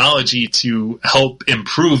of technology to help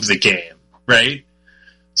improve the game, right?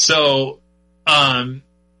 So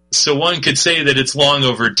one could say that it's long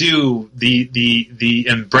overdue, the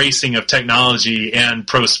embracing of technology and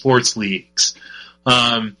pro sports leagues.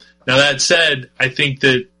 Now that said, I think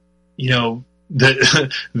that,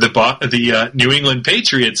 the New England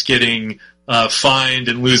Patriots getting fined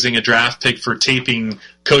and losing a draft pick for taping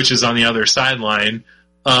coaches on the other sideline,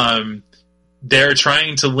 they're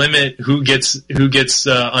trying to limit who gets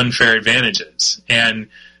unfair advantages. And,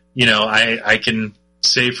 I can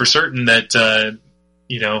say for certain that,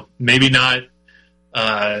 maybe not,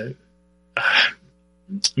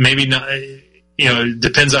 it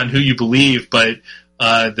depends on who you believe, but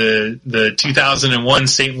the 2001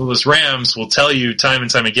 St. Louis Rams will tell you time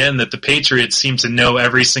and time again that the Patriots seem to know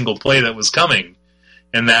every single play that was coming.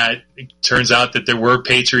 And that it turns out that there were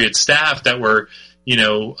Patriot staff that were,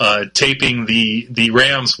 taping the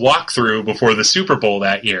Rams walkthrough before the Super Bowl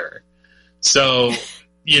that year. So,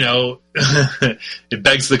 it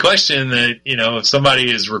begs the question that, if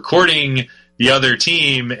somebody is recording the other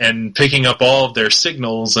team and picking up all of their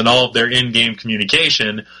signals and all of their in-game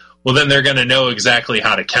communication, well, then they're going to know exactly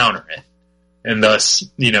how to counter it and thus,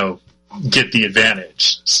 get the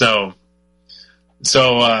advantage.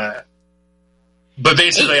 But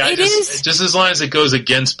basically, just as long as it goes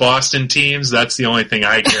against Boston teams, that's the only thing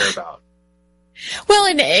I care about. Well,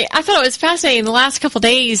 and I thought it was fascinating. The last couple of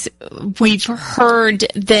days, we've heard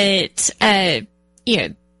that,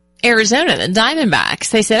 Arizona, the Diamondbacks,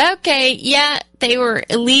 they said, okay, yeah, they were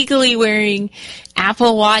illegally wearing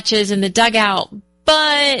Apple Watches in the dugout,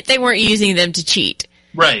 but they weren't using them to cheat.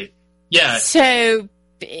 Right. Yeah. So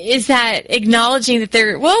is that acknowledging that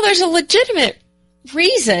there's a legitimate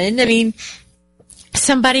reason? I mean,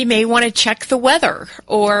 somebody may want to check the weather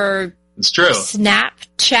or it's true.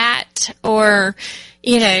 Snapchat or,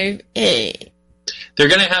 they're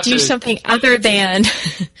going to have to do something other than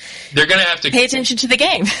they're going to have to pay attention to the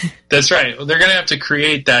game. That's right. They're going to have to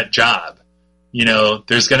create that job.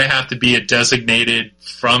 There's going to have to be a designated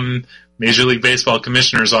from Major League Baseball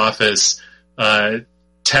Commissioner's office,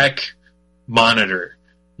 tech monitor,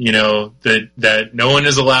 that no one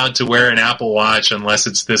is allowed to wear an Apple Watch unless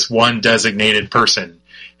it's this one designated person,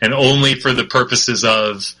 and only for the purposes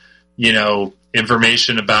of,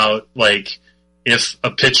 information about, like, if a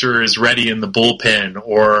pitcher is ready in the bullpen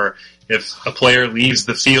or if a player leaves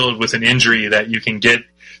the field with an injury, that you can get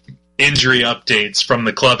injury updates from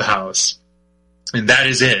the clubhouse. And that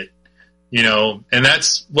is it, and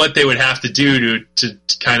that's what they would have to do to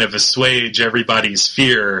kind of assuage everybody's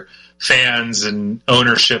fear fans and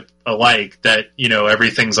ownership alike that, you know,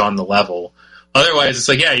 everything's on the level. Otherwise, it's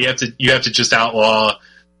like, yeah, you have to just outlaw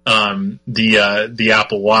the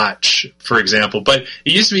Apple Watch, for example. But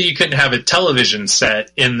it used to be you couldn't have a television set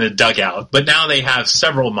in the dugout, but now they have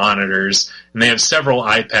several monitors and they have several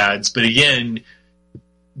iPads. But again,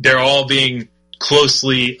 they're all being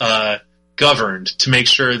closely governed to make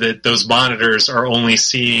sure that those monitors are only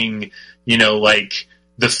seeing, you know, like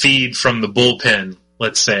the feed from the bullpen,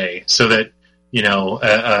 let's say, so that, you know,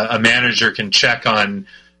 a manager can check on,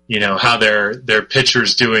 you know, how their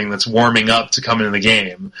pitcher's doing that's warming up to come into the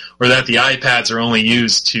game, or that the iPads are only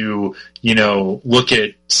used to, you know, look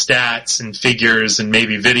at stats and figures and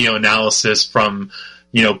maybe video analysis from,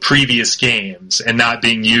 you know, previous games, and not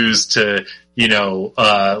being used to, you know,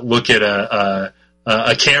 look at a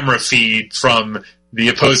camera feed from the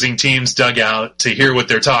opposing team's dugout to hear what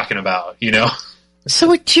they're talking about, you know? So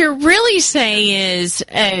what you're really saying is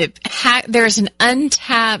there's an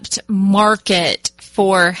untapped market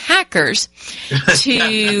for hackers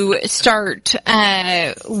to start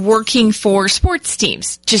working for sports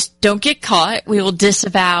teams. Just don't get caught. We will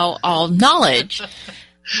disavow all knowledge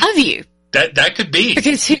of you. That could be.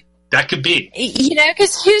 That could be. You know,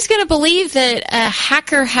 because who's going to believe that a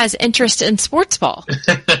hacker has interest in sports ball?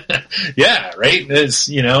 Yeah, right? It's,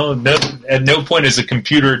 you know, at no point has a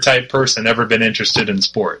computer-type person ever been interested in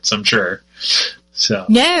sports, I'm sure. So.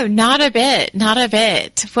 No, not a bit. Not a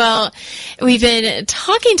bit. Well, we've been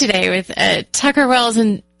talking today with Tucker Wells,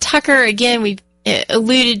 and Tucker, again, we've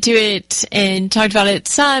alluded to it and talked about it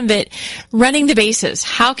some, but running the bases.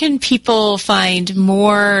 How can people find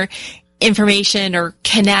more information or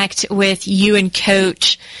connect with you and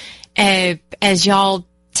Coach as y'all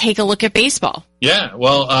take a look at baseball? Yeah,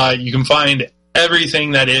 well, you can find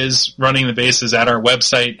everything that is Running the Bases at our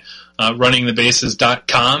website,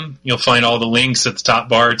 runningthebases.com. You'll find all the links at the top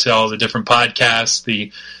bar to all the different podcasts,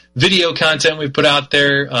 the video content we put out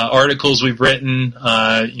there, articles we've written,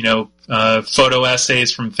 photo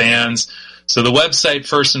essays from fans. So the website,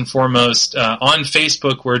 first and foremost, on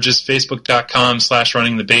Facebook, we're just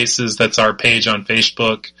facebook.com/runningthebases. That's our page on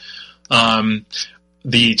Facebook.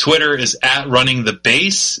 The Twitter is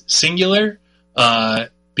 @runningthebase, singular,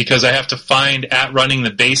 because I have to find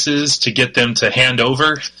 @runningthebases to get them to hand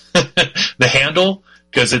over the handle,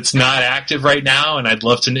 because it's not active right now, and I'd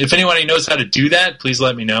love to. If anybody knows how to do that, please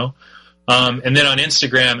let me know. And then on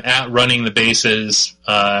Instagram, @runningthebases,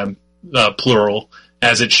 plural,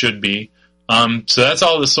 as it should be. So that's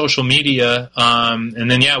all the social media.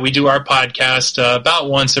 And then, yeah, we do our podcast about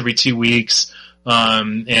once every 2 weeks.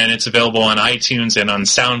 And it's available on iTunes and on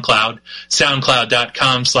SoundCloud,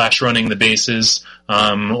 soundcloud.com/runningthebases,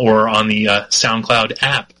 or on the SoundCloud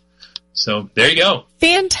app. So there you go.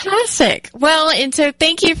 Fantastic. Well, and so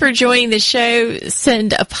thank you for joining the show.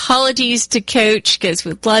 Send apologies to Coach, because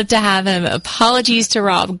we'd love to have him. Apologies to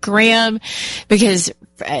Rob Graham, because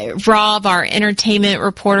Rob, our entertainment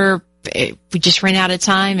reporter, we just ran out of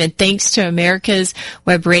time. And thanks to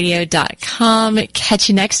americaswebradio.com. Catch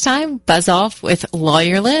you next time. Buzz off with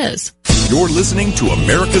Lawyer Liz. You're listening to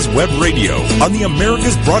America's Web Radio on the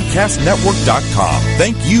AmericasBroadcastNetwork.com.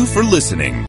 Thank you for listening.